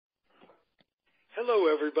Hello,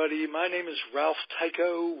 everybody. My name is Ralph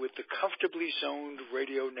Tyko with the Comfortably Zoned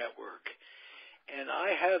Radio Network, and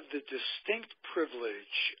I have the distinct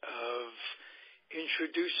privilege of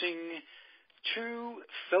introducing two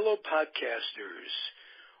fellow podcasters.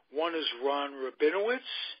 One is Ron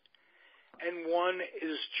Rabinovitz, and one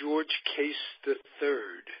is George Casee III.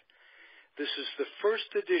 This is the first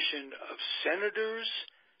edition of Senators,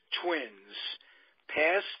 Twins,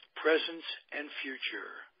 Past, Present, and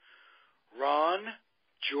Future. Ron,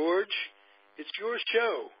 George, it's your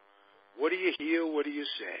show. What do you hear? What do you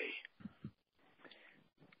say?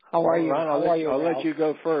 How are you? Ron, I'll let you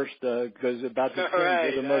go first because about the Twins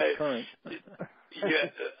are the most current.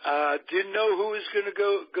 Didn't know who was going to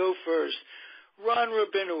go first. Ron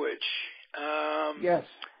Rabinovitz. Yes.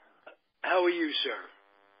 How are you, sir?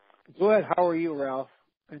 Good. How are you, Ralph?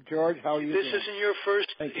 And George, how are you This doing? isn't your first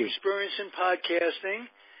experience in podcasting.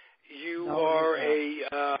 You are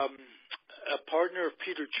a partner of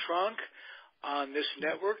Peter Trunk on this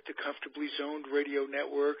network, the Comfortably Zoned Radio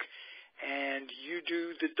Network, and you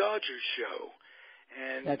do the Dodgers show.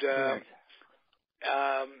 And that's correct.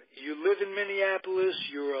 You live in Minneapolis.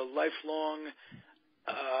 You're a lifelong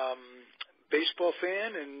baseball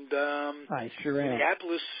fan, and I sure am.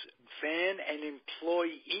 Minneapolis fan and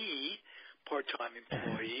employee, part-time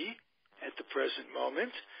employee at the present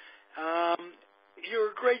moment.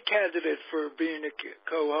 You're a great candidate for being a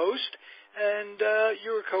co-host, and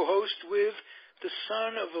you're a co-host with the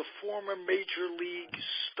son of a former Major League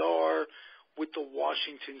star with the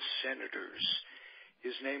Washington Senators.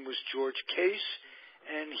 His name was George Casee,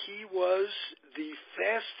 and he was the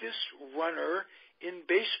fastest runner in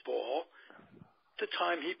baseball the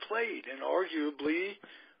time he played, and arguably,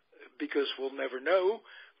 because we'll never know,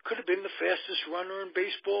 could have been the fastest runner in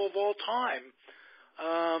baseball of all time.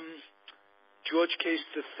 George Casee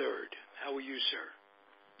III. How are you, sir?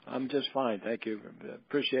 I'm just fine, thank you.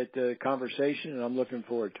 Appreciate the conversation, and I'm looking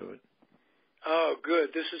forward to it. Oh, good.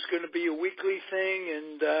 This is going to be a weekly thing,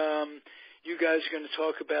 and you guys are going to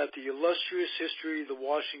talk about the illustrious history of the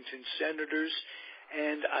Washington Senators,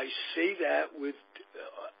 and I say that with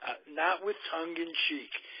not with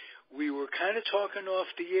tongue-in-cheek. We were kind of talking off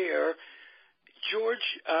the air. George,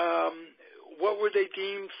 what were they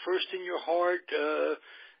deemed first in your heart?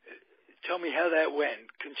 Tell me how that went.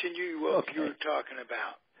 Continue what you were talking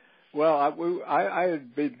about. Well, I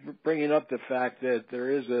had been bringing up the fact that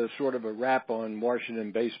there is a sort of a rap on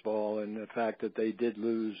Washington baseball and the fact that they did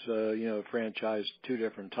lose, franchise two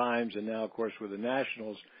different times, and now, of course, with the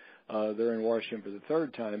Nationals, they're in Washington for the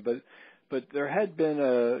third time. But there had been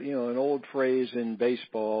an old phrase in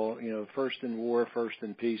baseball, first in war, first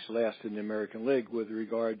in peace, last in the American League with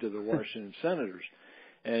regard to the Washington Senators.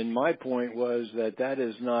 And my point was that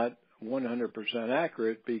is not 100%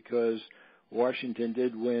 accurate because Washington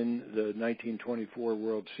did win the 1924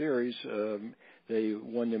 World Series. They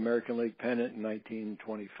won the American League pennant in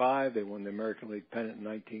 1925. They won the American League pennant in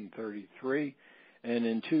 1933. And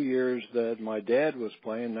in 2 years that my dad was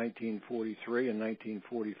playing, 1943 and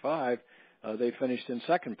 1945, they finished in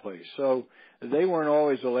second place. So they weren't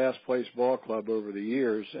always the last place ball club over the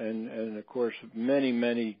years. And of course, many,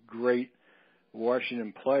 many great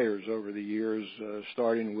Washington players over the years,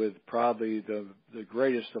 starting with probably the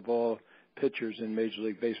greatest of all pitchers in Major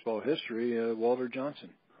League Baseball history, Walter Johnson.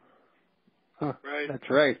 Huh, right. That's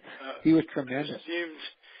right. He was tremendous.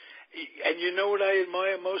 And you know what I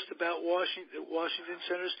admire most about Washington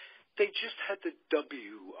Senators? They just had the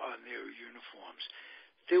W on their uniforms.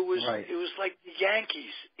 It was like the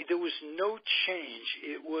Yankees. There was no change.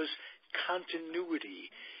 It was continuity.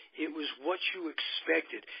 It was what you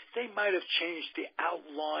expected. They might have changed the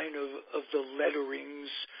outline of the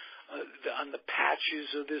letterings on the patches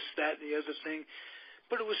of this, that, and the other thing,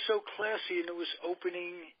 but it was so classy, and it was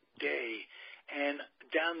opening day. And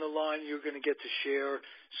down the line, you're going to get to share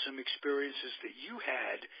some experiences that you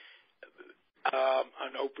had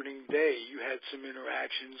on opening day. You had some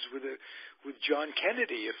interactions with John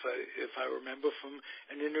Kennedy, if I remember from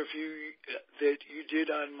an interview that you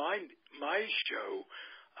did on my show.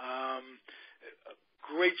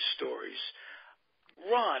 Great stories.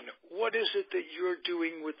 Ron, what is it that you're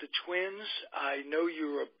doing with the Twins? I know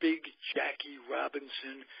you're a big Jackie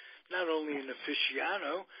Robinson, not only an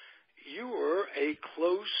aficionado, you were a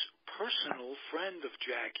close personal friend of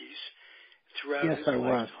Jackie's throughout his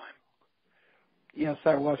lifetime. Yes,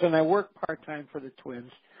 I was. And I work part-time for the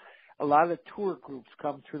Twins. A lot of tour groups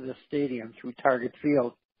come through the stadium, through Target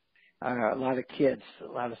Field, a lot of kids,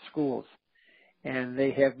 a lot of schools. And they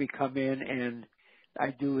have me come in, and I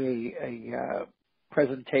do a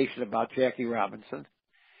presentation about Jackie Robinson,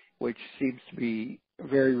 which seems to be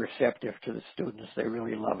very receptive to the students. They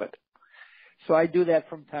really love it. So I do that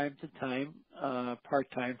from time to time,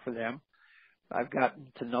 part-time for them. I've gotten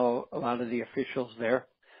to know a lot of the officials there.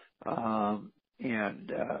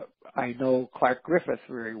 And I know Clark Griffith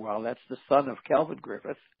very well. That's the son of Calvin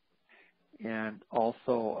Griffith. And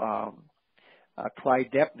also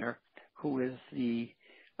Clyde Deppner, who is the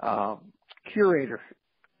curator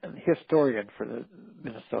and historian for the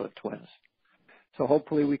Minnesota Twins. So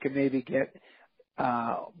hopefully we can maybe get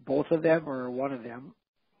both of them or one of them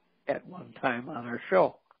at one time on our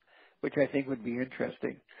show, which I think would be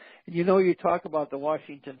interesting. And you know, you talk about the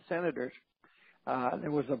Washington Senators.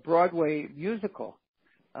 There was a Broadway musical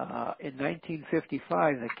in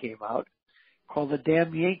 1955 that came out called The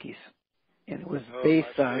Damn Yankees. And it was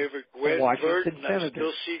based on Gwen, the Washington Verdon. Senators. I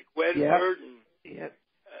still see Gwen Verdon. Yeah,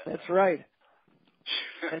 that's right.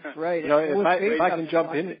 That's right. You know, if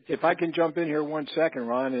I can jump in here 1 second,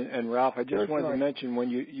 Ron and Ralph, I just wanted to mention when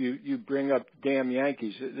you bring up Damn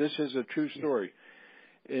Yankees, this is a true story.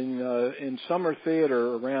 In summer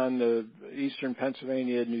theater around the eastern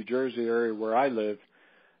Pennsylvania, New Jersey area where I live,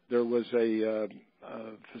 there was a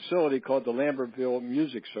facility called the Lambertville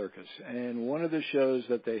Music Circus, and one of the shows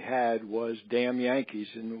that they had was Damn Yankees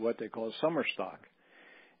in what they call summer stock.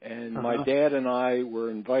 And my dad and I were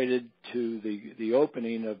invited to the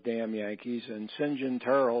opening of Damn Yankees, and St. John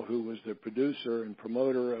Terrell, who was the producer and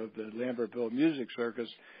promoter of the Lambertville Music Circus,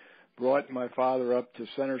 brought my father up to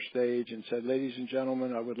center stage and said, "Ladies and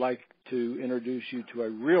gentlemen, I would like to introduce you to a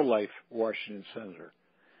real-life Washington Senator."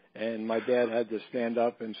 And my dad had to stand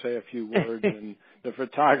up and say a few words, and the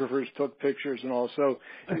photographers took pictures and all. So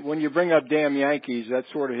when you bring up Damn Yankees, that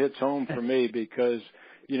sort of hits home for me because,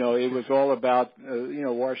 you know, it was all about,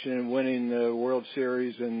 Washington winning the World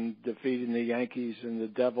Series and defeating the Yankees and the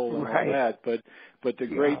Devil and all that. But the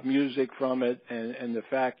great music from it and the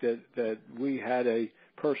fact that we had a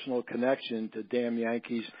personal connection to Damn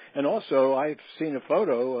Yankees. And also I've seen a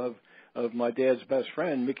photo of my dad's best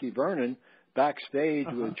friend, Mickey Vernon, backstage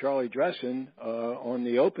with Charlie Dressen on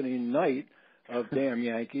the opening night of Damn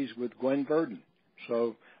Yankees with Gwen Verdon.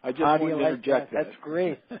 So I just wanted to interject that. That's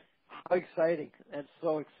great. How exciting. That's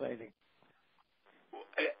so exciting.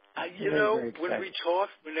 When we talk,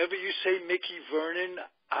 whenever you say Mickey Vernon,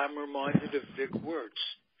 I'm reminded of Vic Wirtz.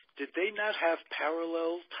 Did they not have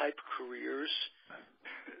parallel type careers?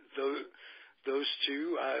 Those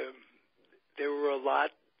two, they were a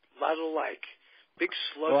lot alike. Big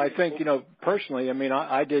slug. Well, I think, personally, I mean,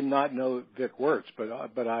 I did not know Vic Wirtz,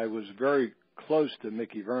 but I was very close to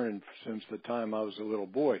Mickey Vernon since the time I was a little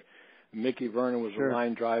boy. Mickey Vernon was a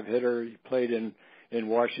line drive hitter. He played in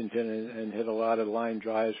Washington and hit a lot of line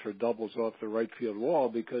drives for doubles off the right field wall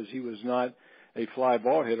because he was not a fly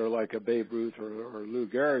ball hitter like a Babe Ruth or Lou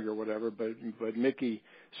Gehrig or whatever, but Mickey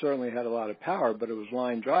certainly had a lot of power, but it was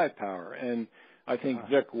line drive power. And I think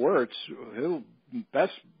Vic Wirtz, he'll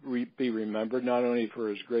best be remembered not only for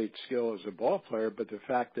his great skill as a ball player, but the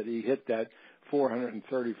fact that he hit that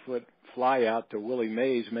 430-foot fly out to Willie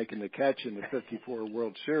Mays making the catch in the 54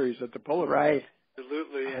 World Series at the Polo Grounds. Right.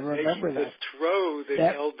 Absolutely. I remember the throw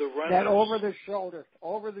that held the runners. That over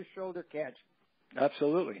the shoulder catch.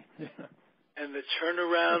 Absolutely. And the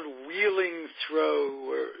turnaround wheeling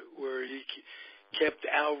throw where he kept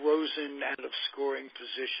Al Rosen out of scoring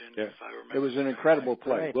position, if I remember. It was an incredible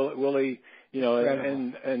play. Right. Willie,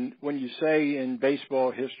 and when you say in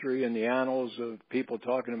baseball history and the annals of people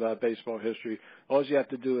talking about baseball history, all you have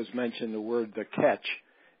to do is mention the word the catch,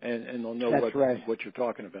 and they'll know what you're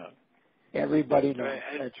talking about. Everybody knows.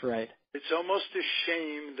 Right. That's right. It's almost a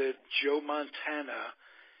shame that Joe Montana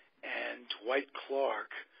and Dwight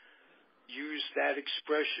Clark use that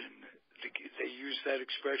expression. They use that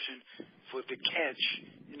expression for the catch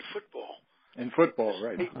in football. In football,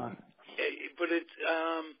 right. But it's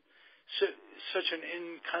such an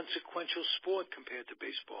inconsequential sport compared to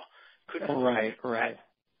baseball. Right.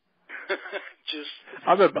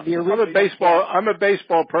 I'm a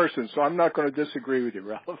baseball person, so I'm not going to disagree with you,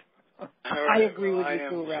 Ralph. I agree with you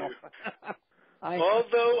too, Ralph.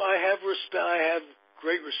 Although I have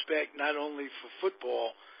great respect not only for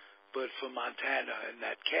football, but for Montana and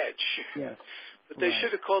that catch. Yes. But they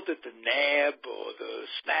should have called it the nab or the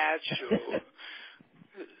snatch or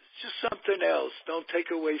just something else. Don't take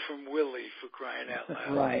away from Willie, for crying out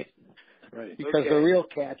loud. Right. Because the real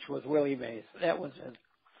catch was Willie Mays. That was it.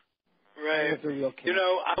 Right. That was the real catch.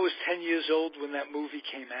 I was 10 years old when that movie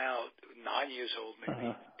came out, 9 years old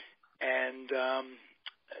maybe. And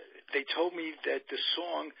they told me that the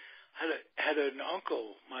song had an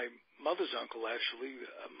uncle, my mother's uncle actually,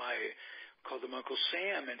 called him Uncle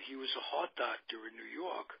Sam, and he was a heart doctor in New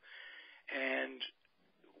York. And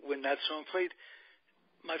when that song played,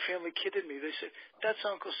 my family kidded me. They said, "That's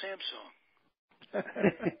Uncle Sam's song."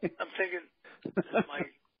 I'm thinking,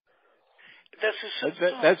 that's his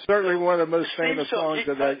song. That's certainly one of the most famous songs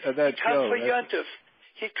of that show.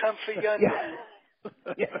 He'd come for Yuntif.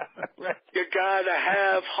 Yeah, right. You gotta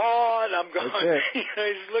have heart. I'm going.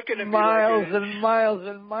 He's looking at me miles like and miles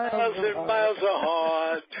and miles and miles of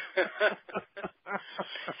heart.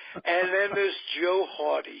 And then there's Joe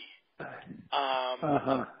Hardy.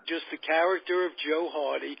 Just the character of Joe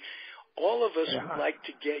Hardy. All of us would like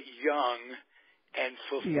to get young and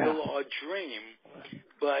fulfill our dream,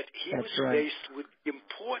 but he was faced with the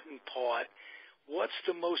important part. What's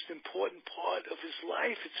the most important part of his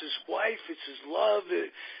life? It's his wife. It's his love.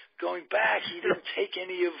 Going back, he didn't take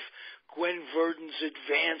any of Gwen Verdon's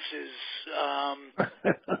advances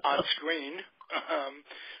on screen.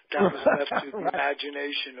 That was left to the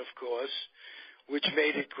imagination, of course, which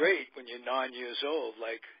made it great when you're 9 years old.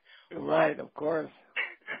 Right, of course.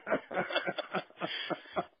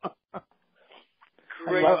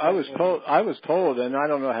 Great. I was told, and I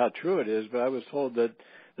don't know how true it is, but I was told that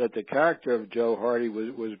the character of Joe Hardy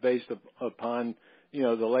was based upon,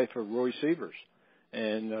 the life of Roy Sievers.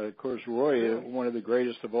 And, of course, Roy, one of the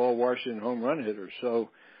greatest of all Washington home run hitters. So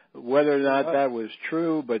whether or not that was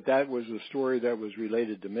true, but that was the story that was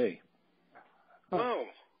related to me. Oh,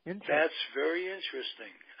 that's very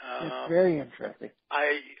interesting. It's very interesting.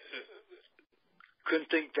 I couldn't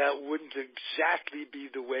think that wouldn't exactly be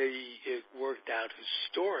the way it worked out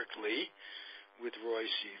historically with Roy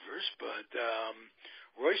Sievers, but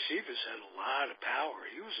Roy Sievers had a lot of power.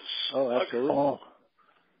 He was a slugger. Absolutely.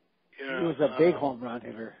 He was a big home run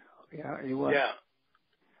hitter. Yeah, he was. Yeah.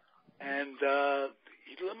 And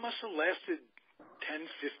he must have lasted 10,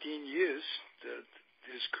 15 years,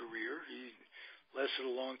 his career. He lasted a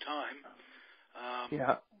long time.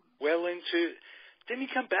 Well into... Didn't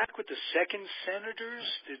he come back with the second Senators?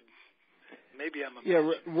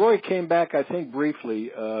 Roy came back, I think,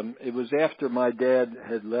 briefly. It was after my dad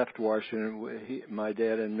had left Washington. My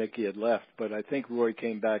dad and Mickey had left, but I think Roy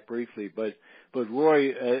came back briefly. But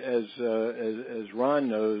Roy, as Ron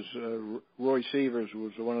knows, Roy Sievers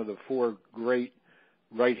was one of the four great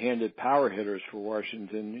right-handed power hitters for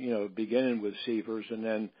Washington. Beginning with Sievers and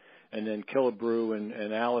then Killebrew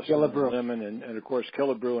and Allison and Lemon and of course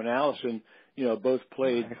Killebrew and Allison. Both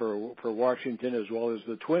played for Washington as well as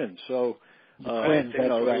the Twins. So,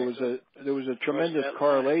 there was a tremendous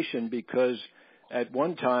correlation because at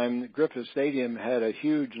one time Griffith Stadium had a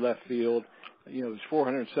huge left field. It was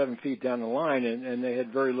 407 feet down the line, and they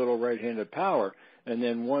had very little right-handed power. And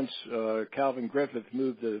then once Calvin Griffith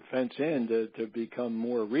moved the fence in to become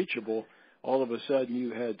more reachable, all of a sudden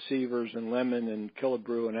you had Sievers and Lemon and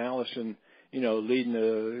Killebrew and Allison leading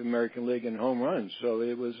the American League in home runs. So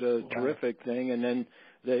it was a terrific thing. And then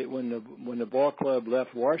when the ball club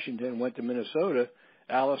left Washington and went to Minnesota,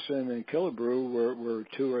 Allison and Killebrew were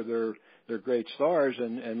two of their great stars.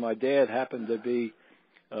 And my dad happened to be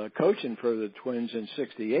coaching for the Twins in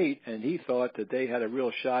 '68, and he thought that they had a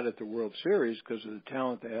real shot at the World Series because of the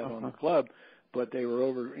talent they had on the club. But they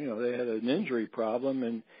were they had an injury problem,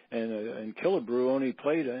 and Killebrew only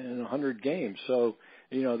played in 100 games. So,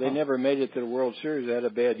 they never made it to the World Series. They had a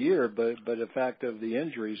bad year, but the fact of the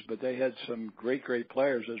injuries. But they had some great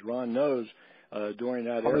players, as Ron knows, during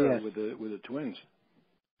that era with the Twins.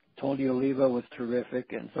 Tony Oliva was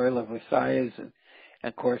terrific, and Zoila Versailles, and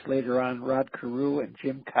of course later on Rod Carew and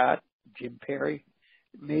Jim Cott, Jim Perry.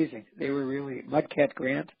 Amazing. They were really Mudcat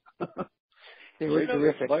Grant. They were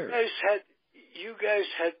terrific players. You guys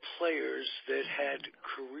had players that had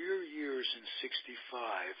career years in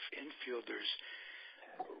 '65, infielders.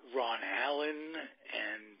 Ron Allen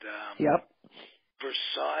and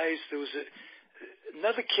Versailles. There was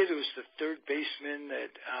another kid who was the third baseman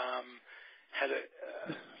that had a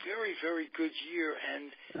very, very good year,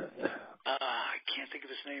 and I can't think of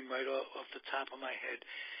his name right off the top of my head.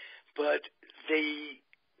 But they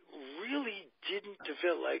really didn't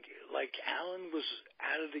develop. Like Allen was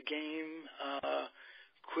out of the game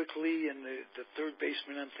quickly, and the third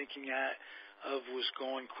baseman I'm thinking of was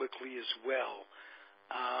going quickly as well.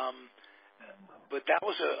 But that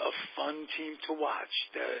was a fun team to watch.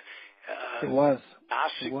 It was.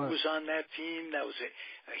 Osick was on that team. That was a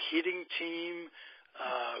hitting team,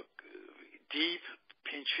 deep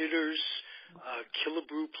pinch hitters.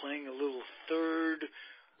 Killebrew playing a little third.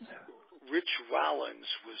 Rich Rollins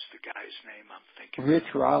was the guy's name I'm thinking.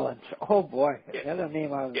 Rich Rollins. Oh boy, another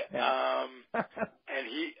name I was. And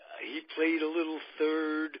he played a little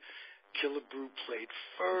third. Killebrew played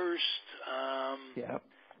first.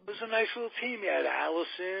 It was a nice little team. You had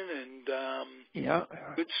Allison and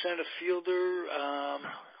good center fielder,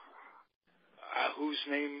 whose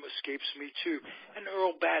name escapes me too, and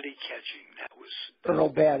Earl Batty catching. That was Earl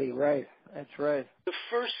Batty, right. That's right. The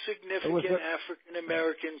first significant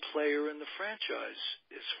African-American player in the franchise,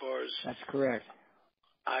 as far as that's correct.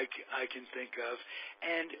 I can think of.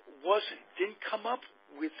 And didn't come up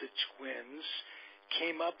with the Twins,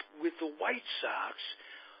 came up with the White Sox.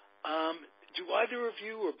 Do either of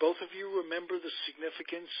you or both of you remember the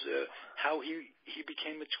significance, how he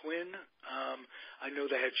became a Twin? I know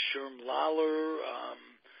they had Sherm Lawler,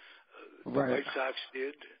 the White Sox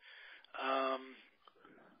did.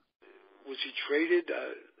 Was he traded?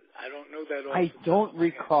 I don't know that. I don't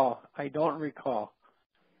recall.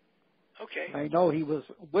 Okay. I know he was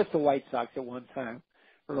with the White Sox at one time,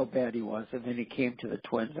 Earl Batty was, and then he came to the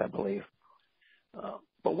Twins, I believe.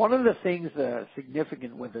 But one of the things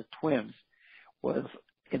significant with the Twins was,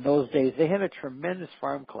 in those days, they had a tremendous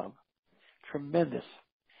farm club. Tremendous.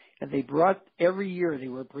 And they brought, every year they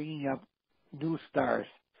were bringing up new stars.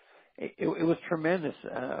 It was tremendous.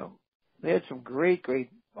 They had some great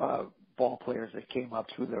ball players that came up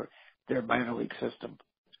through their minor league system.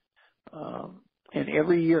 And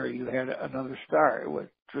every year you had another star. It was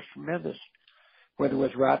just tremendous. Whether it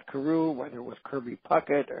was Rod Carew, whether it was Kirby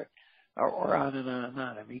Puckett, or on and on and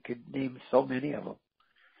on. I mean, you could name so many of them.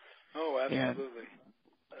 Oh, absolutely.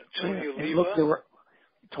 Tony Oliva? And look,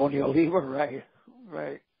 Tony Oliva, right.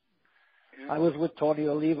 Yeah. I was with Tony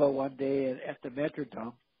Oliva one day at the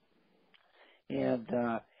Metrodome, and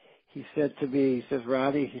he said to me, he says,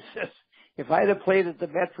 Ronnie, he says, if I'd have played at the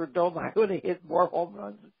Metrodome, I would have hit more home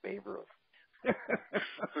runs in favor of.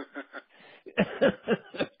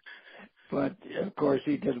 But, of course,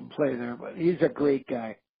 he didn't play there, but he's a great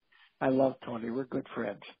guy. I love Tony. We're good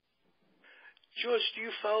friends. George, do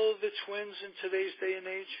you follow the Twins in today's day and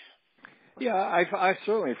age? Yeah, I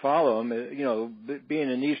certainly follow them. You know, being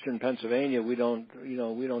in Eastern Pennsylvania, we don't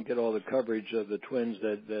get all the coverage of the Twins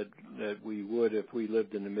that we would if we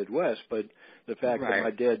lived in the Midwest. But the fact that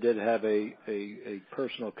my dad did have a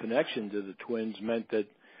personal connection to the Twins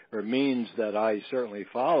means that I certainly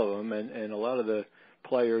follow them. And a lot of the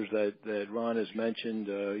players that Ron has mentioned,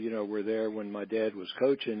 were there when my dad was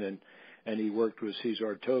coaching, and he worked with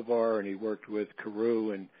Cesar Tovar, and he worked with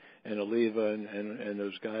Carew and Oliva and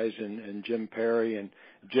those guys, and Jim Perry and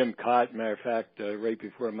Jim Cott. Matter of fact, right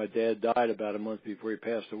before my dad died, about a month before he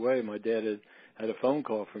passed away, my dad had a phone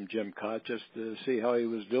call from Jim Cott just to see how he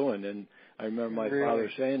was doing. And I remember my father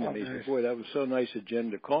saying to me, boy, that was so nice of Jim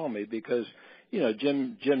to call me, because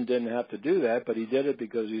Jim didn't have to do that, but he did it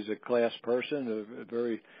because he's a class person, a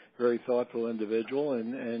very, very thoughtful individual,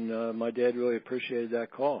 and my dad really appreciated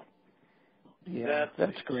that call. Yeah,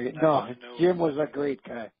 that's great. No, Jim was a great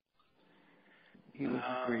guy. He was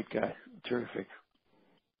a great guy. Terrific.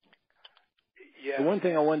 Yeah. The one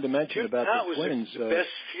thing I wanted to mention Jim about Cott the Twins, was the best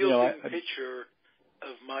fielding pitcher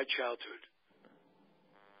of my childhood.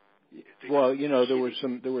 Well,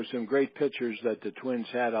 there were some great pitchers that the Twins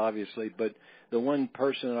had, obviously, but the one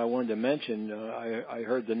person that I wanted to mention, I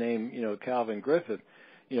heard the name, Calvin Griffith.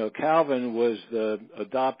 Calvin was the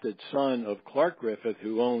adopted son of Clark Griffith,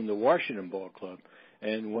 who owned the Washington Ball Club.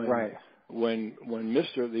 And when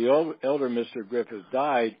the elder Mr. Griffith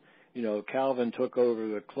died, Calvin took over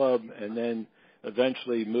the club and then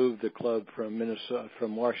eventually moved the club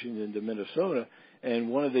from Washington to Minnesota. And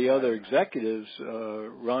one of the other executives,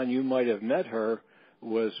 Ron, you might have met her,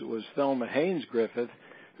 was Thelma Haynes Griffith,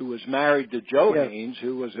 who was married to Joe Haynes,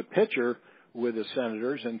 who was a pitcher with the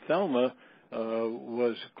Senators, and Thelma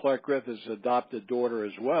was Clark Griffith's adopted daughter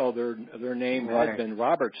as well. Their name had been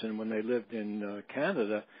Robertson when they lived in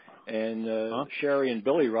Canada, and Sherry and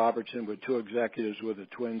Billy Robertson were two executives with the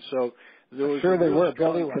Twins. So there was a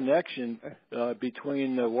strong connection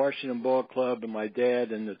between the Washington Ball Club and my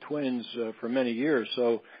dad and the Twins for many years.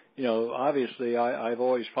 So obviously I've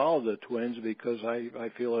always followed the Twins because I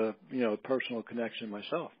feel a personal connection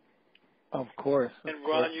myself. Of course. And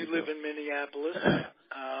Ron, you live in Minneapolis.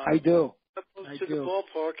 I do. To the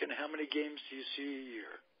ballpark, and how many games do you see a year?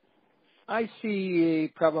 I see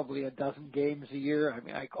probably a dozen games a year. I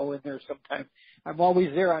mean, I go in there sometimes. I'm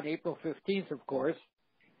always there on April 15th, of course,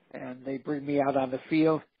 and they bring me out on the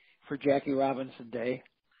field for Jackie Robinson Day.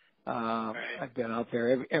 I've been out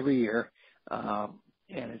there every year, and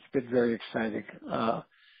it's been very exciting.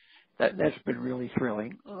 That's been really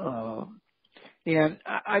thrilling. And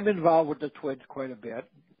I'm involved with the Twins quite a bit.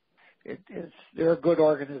 They're a good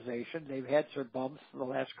organization. They've had some bumps the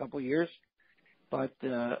last couple of years, but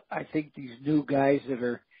I think these new guys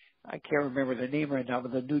I can't remember the name right now,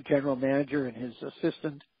 but the new general manager and his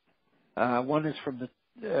assistant, one is from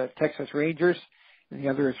the Texas Rangers, and the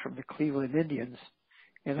other is from the Cleveland Indians.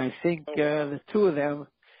 And I think the two of them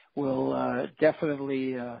will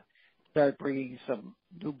definitely start bringing some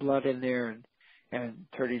new blood in there, and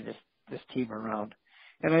turning this team around.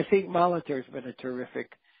 And I think Molitor's been a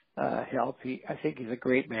terrific help. I think he's a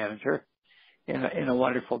great manager and a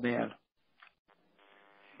wonderful man.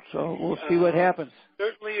 So we'll see what happens.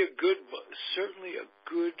 Certainly a good,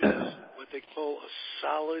 what they call a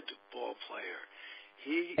solid ball player.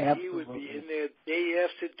 He would be in there day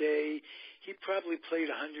after day. He probably played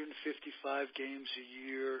 155 games a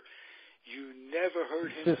year. You never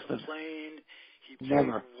heard him complain. He played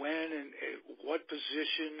when and at what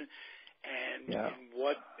position and in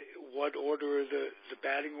what order, the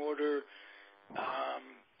batting order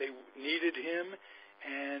they needed him.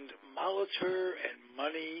 And Molitor and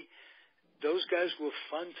Money, those guys were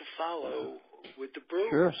fun to follow with the Brewers.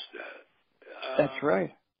 Sure. That's right.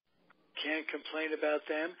 Can't complain about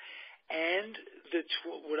them. And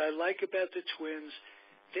what I like about the Twins,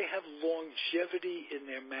 they have longevity in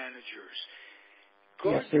their managers.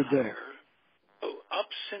 Yes, they do.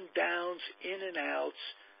 Ups and downs, in and outs.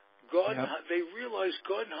 They realized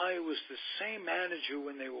Gardenhire was the same manager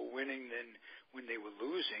when they were winning than when they were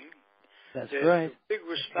losing. That's right. The big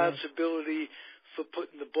responsibility for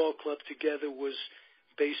putting the ball club together was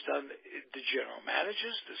based on the general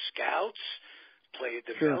managers, the scouts, player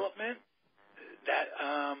development.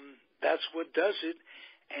 That's what does it.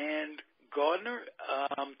 And Gardner,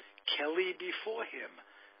 Kelly before him,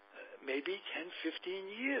 maybe 10, 15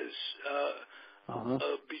 years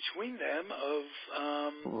between them of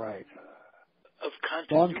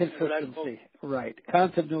continuity. Long consistency, right.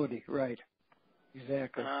 Continuity, right.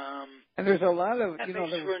 Exactly. And there's a lot of, that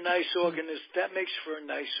makes for a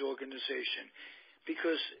nice organization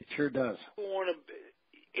because it sure does. People want to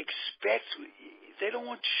they don't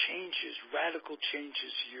want changes, radical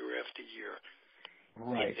changes year after year.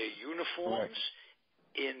 Right. In their uniforms,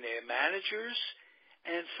 in their managers,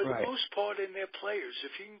 and for the most part in their players.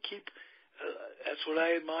 If you can keep, that's what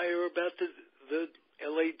I admire about the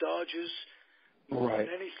LA Dodgers more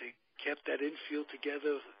than anything. Kept that infield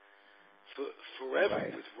together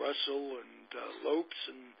forever with Russell and Lopes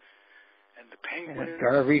and the Penguin and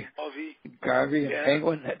Garvey and yeah.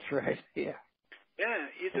 Penguin. That's right. Yeah. Yeah,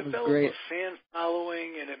 you develop a fan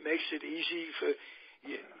following, and it makes it easy for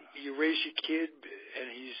you raise your kid,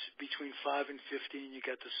 and he's between 5 and 15. You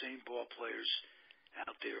got the same ball players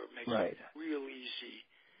out there. It makes it real easy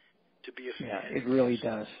to be a fan. Yeah, it really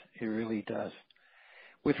does. It really does.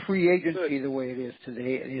 With free agency the way it is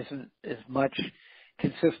today, it isn't as much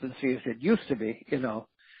consistency as it used to be. It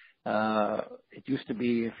used to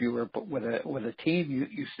be if you were with a team,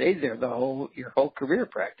 you stayed there your whole career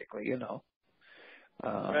practically.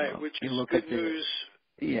 Which is good news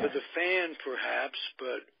for the fan, perhaps,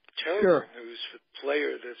 but terrible news for the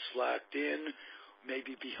player that's locked in,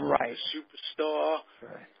 maybe behind a superstar,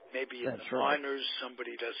 maybe in the minors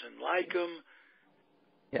somebody doesn't like him.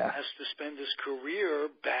 Has to spend his career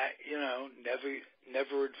back,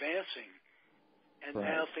 never advancing. And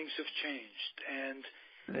now things have changed. And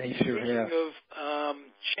speaking of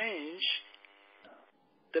change,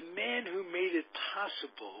 the man who made it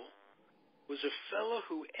possible was a fellow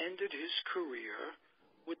who ended his career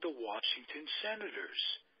with the Washington Senators.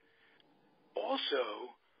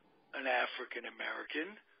 Also an African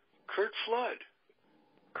American, Curt Flood.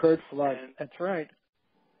 That's right.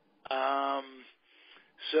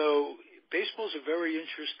 So baseball's a very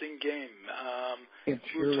interesting game. It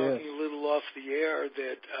sure we were talking a little off the air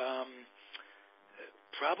that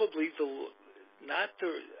probably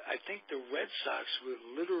I think the Red Sox were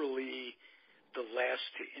literally the last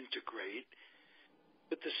to integrate.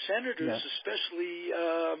 But the Senators, especially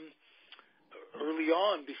early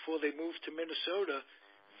on, before they moved to Minnesota,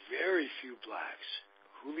 very few blacks.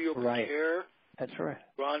 Julio Becerra, that's right.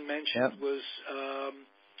 Ron mentioned was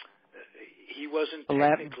he wasn't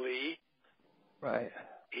technically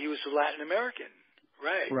he was a Latin American,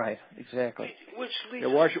 right, exactly. Which leads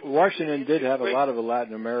Washington did have a lot of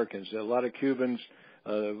Latin Americans, a lot of Cubans,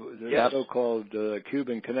 the so-called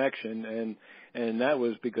Cuban connection, and that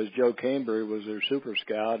was because Joe Cambry was their super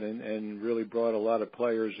scout and really brought a lot of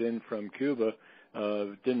players in from Cuba.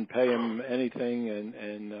 Didn't pay him anything,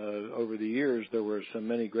 and over the years there were so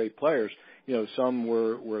many great players. Some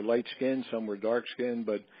were light skinned, some were dark skinned,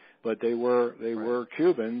 but they were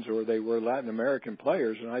Cubans or they were Latin American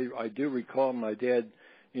players. And I do recall my dad,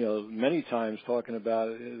 many times talking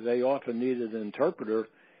about they often needed an interpreter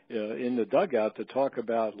in the dugout to talk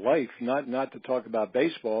about life, not to talk about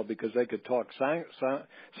baseball, because they could talk sign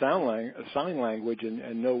language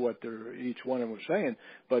and know what each one of them was saying.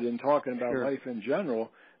 But in talking about life in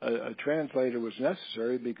general, a translator was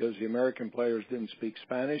necessary because the American players didn't speak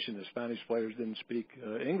Spanish and the Spanish players didn't speak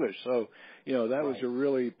English. So, that was a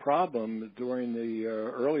really problem during the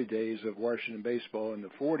early days of Washington baseball in the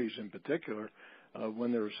 40s in particular,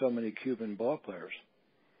 when there were so many Cuban ball players.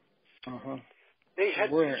 Uh-huh. They had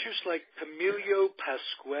pitchers like Camilo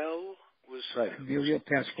Pascual was Camilo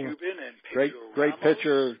Pascual. Cuban, and Pedro great Ramos.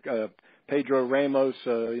 pitcher, Pedro Ramos,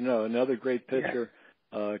 another great pitcher.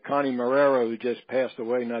 Yeah. Connie Marrero, who just passed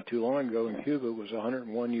away not too long ago in Cuba, was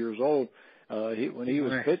 101 years old. When he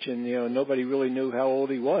was pitching, nobody really knew how old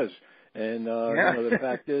he was. And the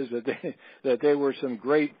fact is that there were some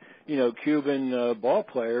great, Cuban ball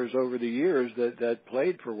players over the years that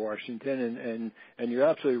played for Washington. And you're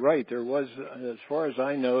absolutely right. There was, as far as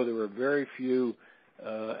I know, there were very few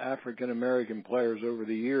African American players over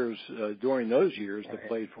the years during those years that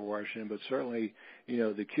played for Washington. But certainly,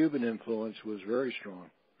 the Cuban influence was very strong.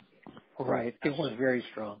 Right, it was very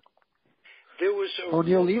strong. There was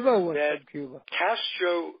O'Neill Levo was from Cuba.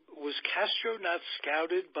 Castro not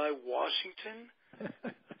scouted by Washington?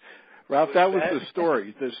 Ralph, that was the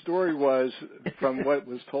story. The story was, from what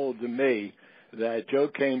was told to me, that Joe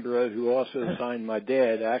Cambria, who also signed my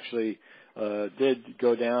dad, actually did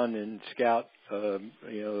go down and scout,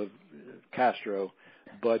 Castro,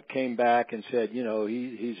 but came back and said,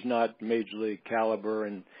 he's not major league caliber,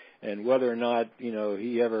 and whether or not,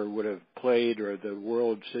 he ever would have played or the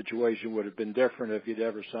world situation would have been different if he'd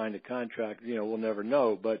ever signed a contract, we'll never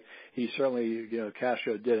know. But he certainly,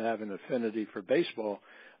 Castro did have an affinity for baseball,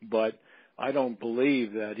 but I don't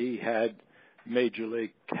believe that he had major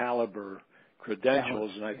league caliber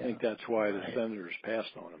credentials, and I think that's why the Senators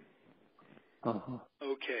passed on him. Uh-huh.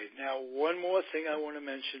 Okay, now one more thing I want to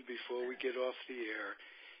mention before we get off the air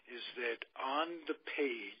is that on the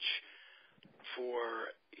page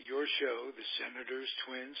for your show, The Senators,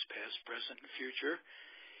 Twins, Past, Present, and Future,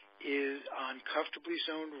 is on Comfortably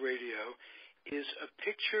Zoned Radio, is a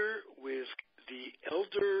picture with the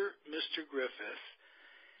elder Mr. Griffith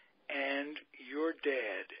and your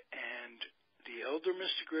dad. And the elder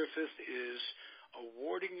Mr. Griffith is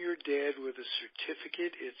awarding your dad with a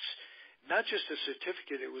certificate. It's not just a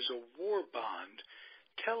certificate, it was a war bond.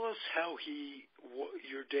 Tell us how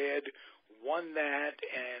your dad won that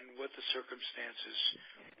and what the circumstances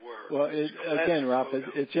were. Well, again, Ralph,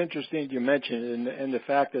 it's interesting you mentioned, and the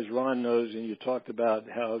fact, as Ron knows, and you talked about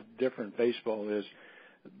how different baseball is.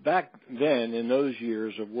 Back then, in those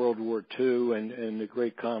years of World War II and the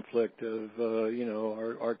great conflict of,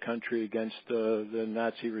 our country against the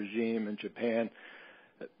Nazi regime in Japan,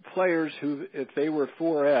 players who, if they were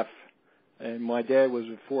 4F, and my dad was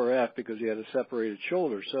a 4F because he had a separated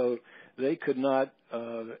shoulder, so they could not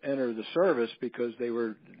enter the service because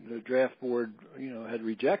the draft board, had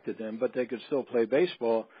rejected them, but they could still play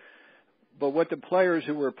baseball. But what the players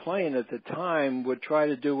who were playing at the time would try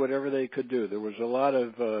to do whatever they could do. There was a lot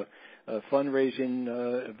of fundraising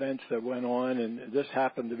events that went on, and this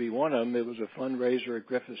happened to be one of them. It was a fundraiser at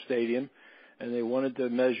Griffith Stadium, and they wanted to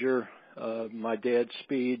measure my dad's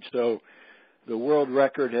speed. So the world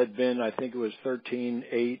record had been, I think it was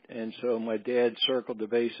 13.8, and so my dad circled the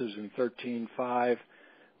bases in 13.5,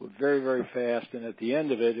 very, very fast. And at the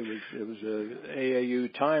end of it, it was a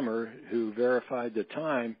AAU timer who verified the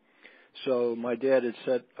time. So my dad had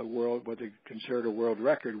set what they considered a world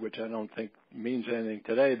record, which I don't think means anything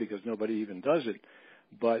today because nobody even does it.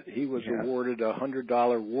 But he was awarded a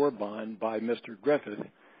 $100 war bond by Mr. Griffith.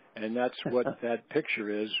 And that's what that picture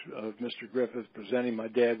is of Mr. Griffith presenting my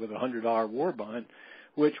dad with a $100 war bond,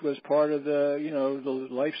 which was part of the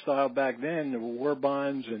lifestyle back then. There were war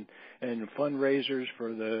bonds and fundraisers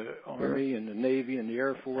for the Army and the Navy and the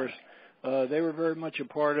Air Force. They were very much a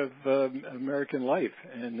part of American life.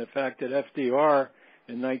 And the fact that FDR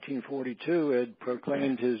in 1942 had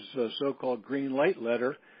proclaimed his so-called green light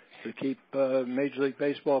letter to keep Major League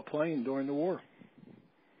Baseball playing during the war.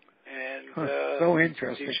 And so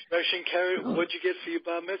interesting. The expression carried, what'd you get for your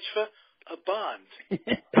bar mitzvah? A bond.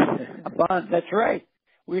 A bond, that's right.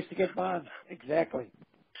 We used to get bonds, exactly.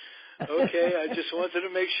 Okay, I just wanted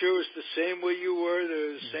to make sure it was the same where you were,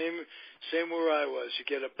 the same where I was. You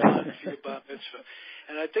get a bond for your bar mitzvah.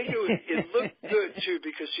 And I think it looked good, too,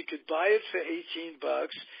 because you could buy it for $18,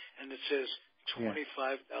 and it says $25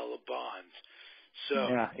 bond. So,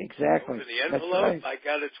 yeah, exactly. For the envelope, right. I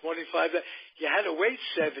got a $25. You had to wait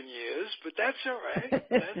 7 years, but that's all right.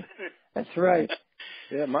 That's right.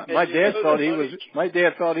 Yeah, my dad thought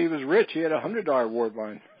he was rich. He had a $100 war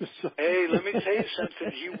bond. Hey, let me tell you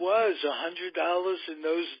something. He was $100 in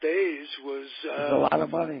those days was a lot of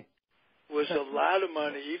money. Was a lot of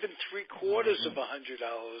money. Even $3/4 of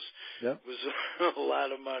 $100 was a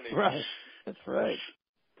lot of money. Right. That's right.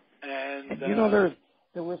 And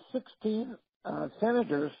there were 16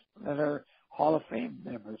 senators that are Hall of Fame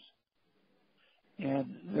members,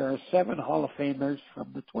 and there are 7 Hall of Famers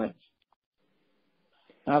from the Twins.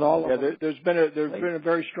 Not all of them. There's been a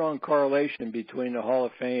very strong correlation between the Hall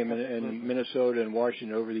of Fame and Minnesota and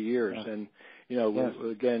Washington over the years. Yeah. And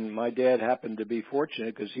again, my dad happened to be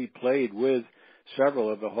fortunate because he played with several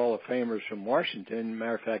of the Hall of Famers from Washington.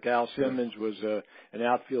 Matter of fact, Al Simmons was an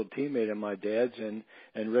outfield teammate of my dad's, and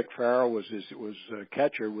Rick Farrell was a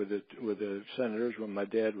catcher with the Senators when my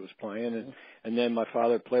dad was playing, and then my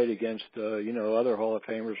father played against other Hall of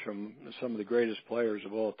Famers from some of the greatest players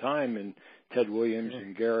of all time, and Ted Williams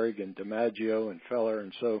and Gehrig and DiMaggio and Feller,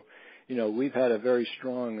 and so we've had a very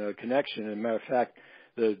strong connection. As a matter of fact,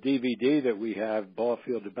 the DVD that we have, Ball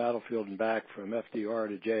Field to Battlefield and Back from FDR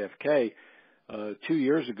to JFK, 2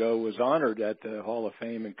 years ago was honored at the Hall of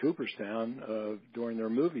Fame in Cooperstown during their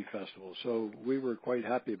movie festival. So we were quite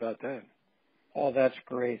happy about that. Oh, that's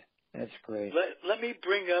great. That's great. Let me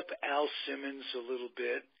bring up Al Simmons a little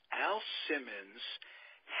bit. Al Simmons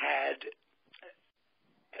had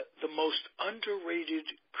the most underrated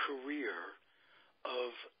career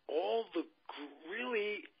of all the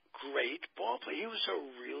really great ball players. He was a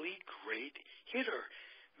really great hitter,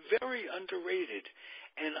 very underrated.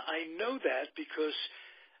 And I know that because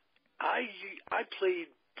I played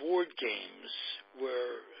board games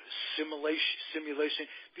where simulation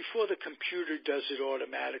before the computer does it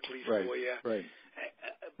automatically for you. Right.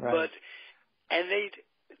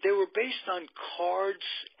 They were based on cards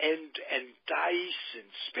and dice and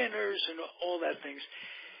spinners and all that things.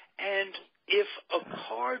 And if a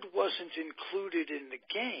card wasn't included in the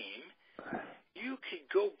game, you could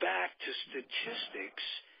go back to statistics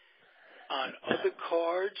on other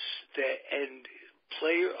cards and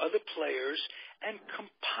other players and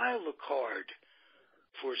compile a card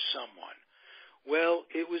for someone. Well,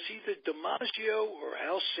 it was either DiMaggio or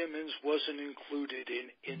Al Simmons wasn't included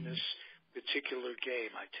in this particular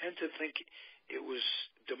game. I tend to think it was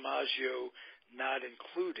DiMaggio not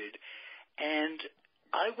included. And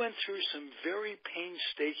I went through some very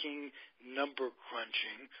painstaking number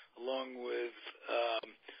crunching along with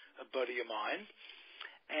a buddy of mine,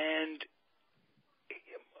 and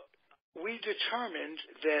we determined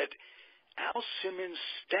that Al Simmons'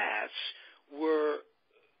 stats were,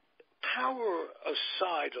 power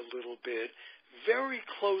aside a little bit, very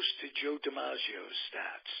close to Joe DiMaggio's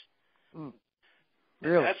stats.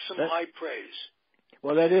 Really? That's some high praise.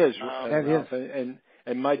 Well, that is.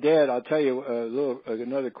 And my dad, I'll tell you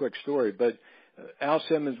another quick story, but Al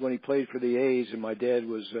Simmons, when he played for the A's, and my dad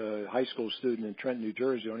was a high school student in Trenton, New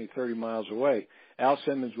Jersey, only 30 miles away, Al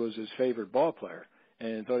Simmons was his favorite ball player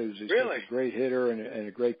and thought he was a great hitter and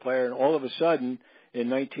a great player. And all of a sudden, in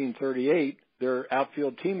 1938, they're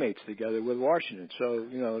outfield teammates together with Washington. So,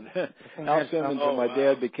 Al Simmons and my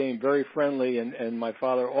dad became very friendly, and my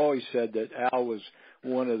father always said that Al was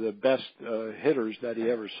one of the best hitters that he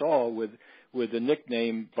ever saw with the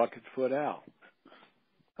nickname Bucket Foot Al.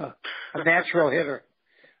 A natural hitter.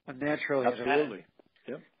 Absolutely.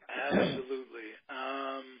 Yep. Absolutely.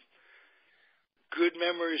 Good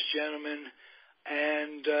memories, gentlemen.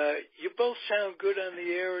 And you both sound good on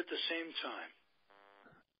the air at the same time.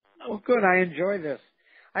 Well, good. I enjoy this.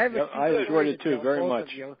 I enjoyed it too very much.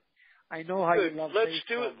 I know how you love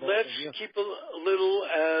baseball. Let's keep a little,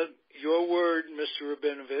 your word, Mr.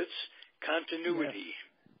 Rabinovitz, continuity.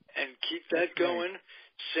 Yes. And keep that going.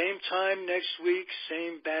 Same time next week,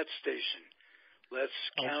 same bat station. Let's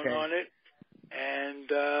count on it. And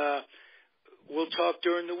we'll talk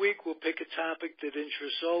during the week. We'll pick a topic that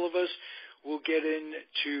interests all of us. We'll get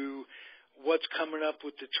into what's coming up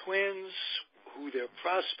with the Twins, who their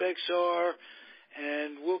prospects are,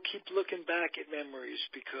 and we'll keep looking back at memories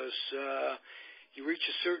because you reach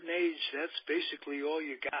a certain age, that's basically all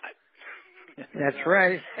you got. That's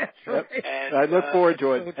right. Yep. And I look forward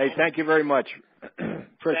to it. Hey, thank you very much.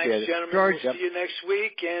 Appreciate it. Gentlemen. George, we'll see you next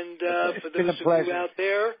week. And for those of you out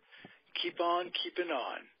there, keep on keeping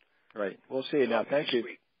on. Right. We'll see you now. Thank you.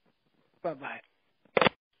 Bye-bye.